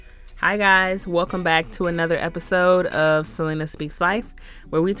Hi guys, welcome back to another episode of Selena Speaks Life,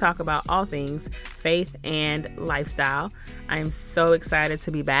 where we talk about all things faith and lifestyle. I am so excited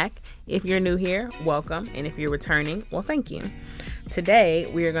to be back. If you're new here, welcome, and if you're returning, well, thank you. Today,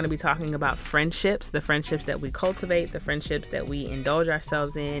 we are going to be talking about friendships, the friendships that we cultivate, the friendships that we indulge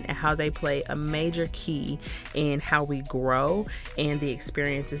ourselves in, and how they play a major key in how we grow and the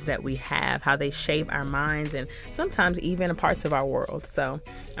experiences that we have, how they shape our minds and sometimes even parts of our world. So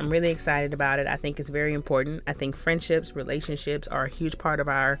I'm really excited about it. I think it's very important. I think friendships, relationships are a huge part of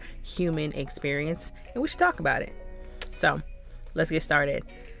our human experience, and we should talk about it. So let's get started.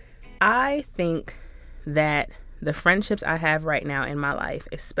 I think that the friendships I have right now in my life,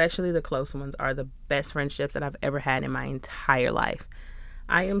 especially the close ones, are the best friendships that I've ever had in my entire life.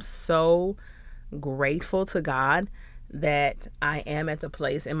 I am so grateful to God that I am at the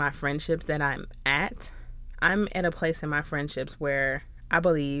place in my friendships that I'm at. I'm at a place in my friendships where I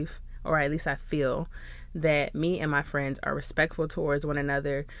believe, or at least I feel, that me and my friends are respectful towards one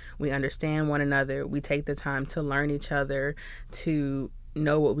another. We understand one another. We take the time to learn each other, to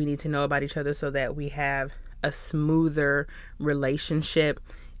know what we need to know about each other so that we have a smoother relationship.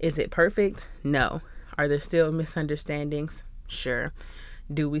 Is it perfect? No. Are there still misunderstandings? Sure.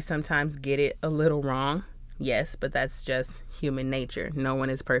 Do we sometimes get it a little wrong? Yes, but that's just human nature. No one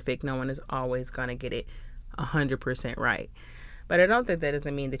is perfect. No one is always going to get it 100% right. But I don't think that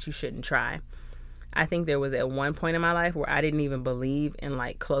doesn't mean that you shouldn't try. I think there was at one point in my life where I didn't even believe in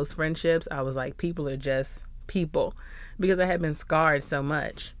close friendships. I was like, people are just people, because I had been scarred so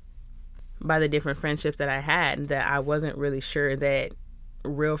much by the different friendships that I had that I wasn't really sure that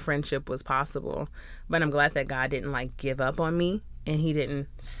real friendship was possible. But I'm glad that God didn't give up on me, and he didn't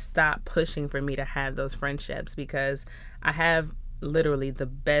stop pushing for me to have those friendships, because I have literally the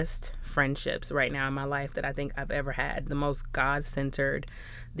best friendships right now in my life that I think I've ever had. The most God-centered,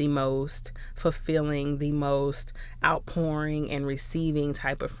 the most fulfilling, the most outpouring and receiving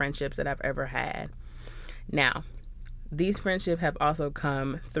type of friendships that I've ever had. Now, these friendships have also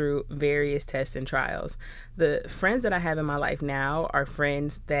come through various tests and trials. The friends that I have in my life now are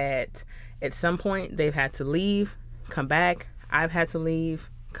friends that at some point they've had to leave, come back. I've had to leave,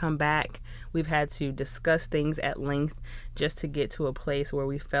 come back. We've had to discuss things at length just to get to a place where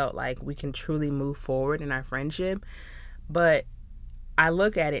we felt like we can truly move forward in our friendship. But I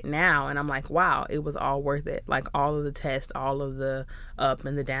look at it now and I'm like, wow, it was all worth it. All of the tests, all of the up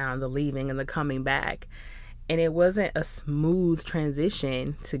and the down, the leaving and the coming back. And it wasn't a smooth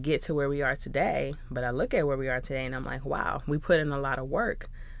transition to get to where we are today. But I look at where we are today and I'm like, wow, we put in a lot of work,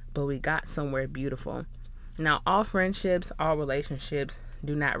 but we got somewhere beautiful. Now, all friendships, all relationships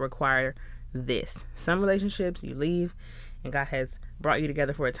do not require this. Some relationships you leave and God has brought you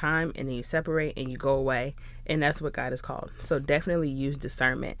together for a time, and then you separate and you go away. And that's what God is called. So definitely use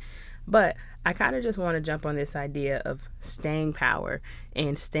discernment. But I kind of just want to jump on this idea of staying power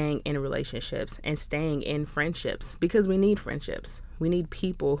and staying in relationships and staying in friendships, because we need friendships. We need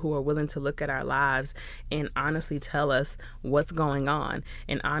people who are willing to look at our lives and honestly tell us what's going on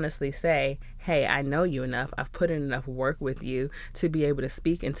and honestly say, hey, I know you enough. I've put in enough work with you to be able to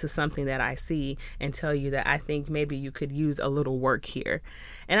speak into something that I see and tell you that I think maybe you could use a little work here.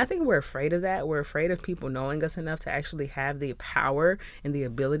 And I think we're afraid of that. We're afraid of people knowing us enough to actually have the power and the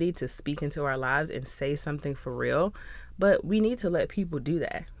ability to speak into our lives and say something for real. But we need to let people do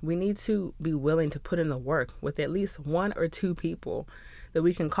that. We need to be willing to put in the work with at least one or two people that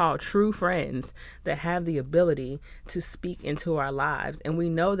we can call true friends that have the ability to speak into our lives. And we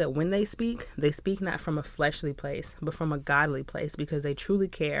know that when they speak not from a fleshly place, but from a godly place, because they truly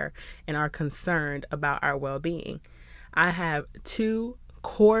care and are concerned about our well-being. I have two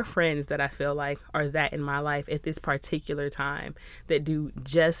core friends that I feel like are that in my life at this particular time that do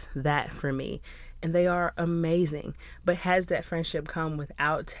just that for me. And they are amazing. But has that friendship come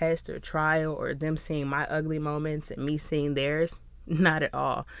without test or trial or them seeing my ugly moments and me seeing theirs? Not at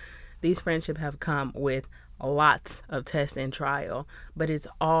all. These friendships have come with lots of test and trial, but it's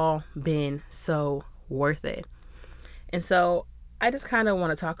all been so worth it. And so I just kind of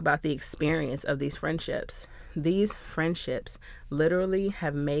want to talk about the experience of these friendships. These friendships literally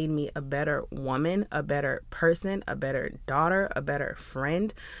have made me a better woman, a better person, a better daughter, a better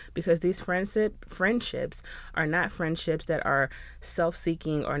friend, because these friendships are not friendships that are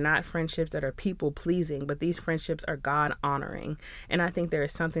self-seeking or not friendships that are people-pleasing, but these friendships are God-honoring. And I think there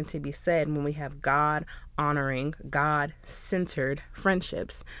is something to be said when we have God-honoring, God-centered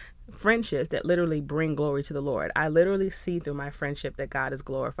friendships. friendships that literally bring glory to the Lord. I literally see through my friendship that God is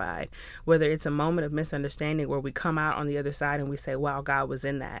glorified. Whether it's a moment of misunderstanding where we come out on the other side and we say, wow, God was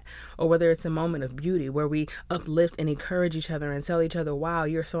in that. Or whether it's a moment of beauty where we uplift and encourage each other and tell each other, wow,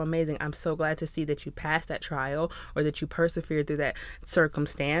 you're so amazing. I'm so glad to see that you passed that trial, or that you persevered through that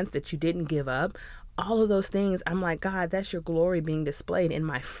circumstance, that you didn't give up. All of those things, I'm like, God, that's your glory being displayed in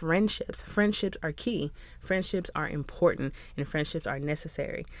my friendships. Friendships are key. Friendships are important, and friendships are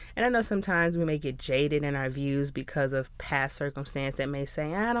necessary. And I know sometimes we may get jaded in our views because of past circumstance that may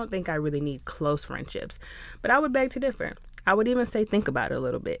say, I don't think I really need close friendships. But I would beg to differ. I would even say, think about it a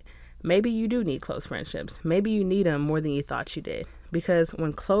little bit. Maybe you do need close friendships. Maybe you need them more than you thought you did. Because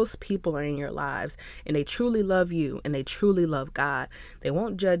when close people are in your lives and they truly love you and they truly love God, they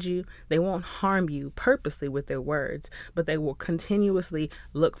won't judge you. They won't harm you purposely with their words, but they will continuously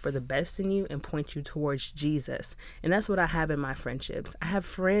look for the best in you and point you towards Jesus. And that's what I have in my friendships. I have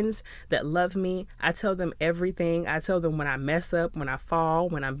friends that love me. I tell them everything. I tell them when I mess up, when I fall,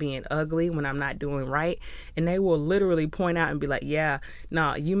 when I'm being ugly, when I'm not doing right. And they will literally point out and be like, yeah,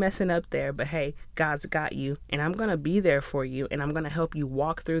 no, you messing up there, but hey, God's got you, and I'm going to be there for you, and I'm going to help you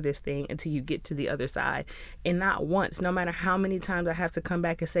walk through this thing until you get to the other side. And not once, no matter how many times I have to come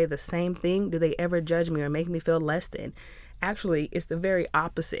back and say the same thing, do they ever judge me or make me feel less than. Actually, it's the very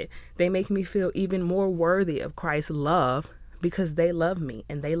opposite. They make me feel even more worthy of Christ's love because they love me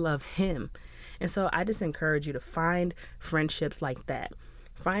and they love him. And so I just encourage you to find friendships like that.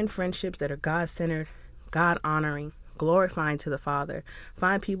 Find friendships that are God-centered, God-honoring, glorifying to the Father.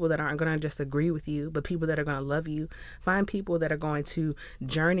 Find people that aren't going to just agree with you, but people that are going to love you. Find people that are going to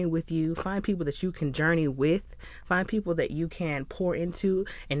journey with you. Find people that you can journey with. Find people that you can pour into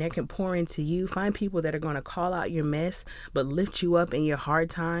and they can pour into you. Find people that are going to call out your mess, but lift you up in your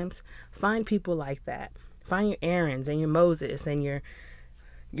hard times. Find people like that. Find your Aarons and your Moses and your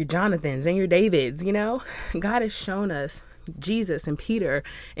Jonathans and your Davids. You know, God has shown us, Jesus and Peter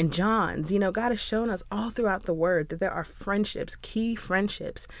and John's, God has shown us all throughout the word that there are friendships, key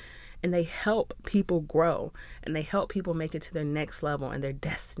friendships, and they help people grow and they help people make it to their next level and their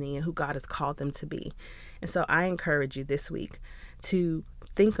destiny and who God has called them to be. And so I encourage you this week to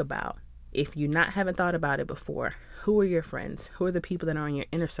think about, if you haven't thought about it before, who are your friends? Who are the people that are in your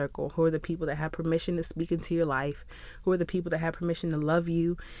inner circle? Who are the people that have permission to speak into your life? Who are the people that have permission to love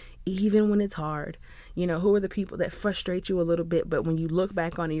you even when it's hard? Who are the people that frustrate you a little bit, but when you look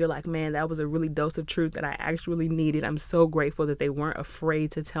back on it, you're like, man, that was a really dose of truth that I actually needed. I'm so grateful that they weren't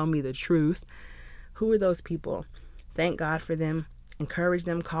afraid to tell me the truth. Who are those people? Thank God for them. Encourage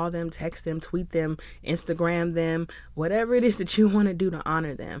them, call them, text them, tweet them, Instagram them, whatever it is that you want to do to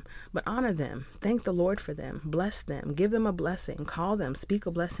honor them. But honor them. Thank the Lord for them. Bless them. Give them a blessing. Call them. Speak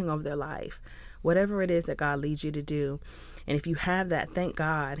a blessing over their life. Whatever it is that God leads you to do. And if you have that, thank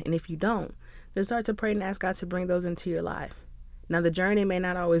God. And if you don't, then start to pray and ask God to bring those into your life. Now, the journey may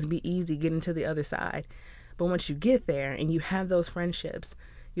not always be easy getting to the other side. But once you get there and you have those friendships,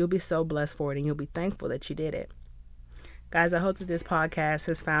 you'll be so blessed for it and you'll be thankful that you did it. Guys, I hope that this podcast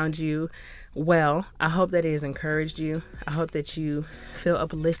has found you well. I hope that it has encouraged you. I hope that you feel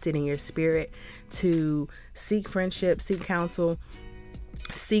uplifted in your spirit to seek friendship, seek counsel,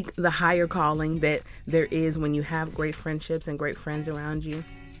 seek the higher calling that there is when you have great friendships and great friends around you.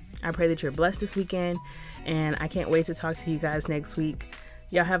 I pray that you're blessed this weekend, and I can't wait to talk to you guys next week.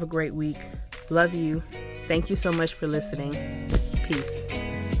 Y'all have a great week. Love you. Thank you so much for listening. Peace.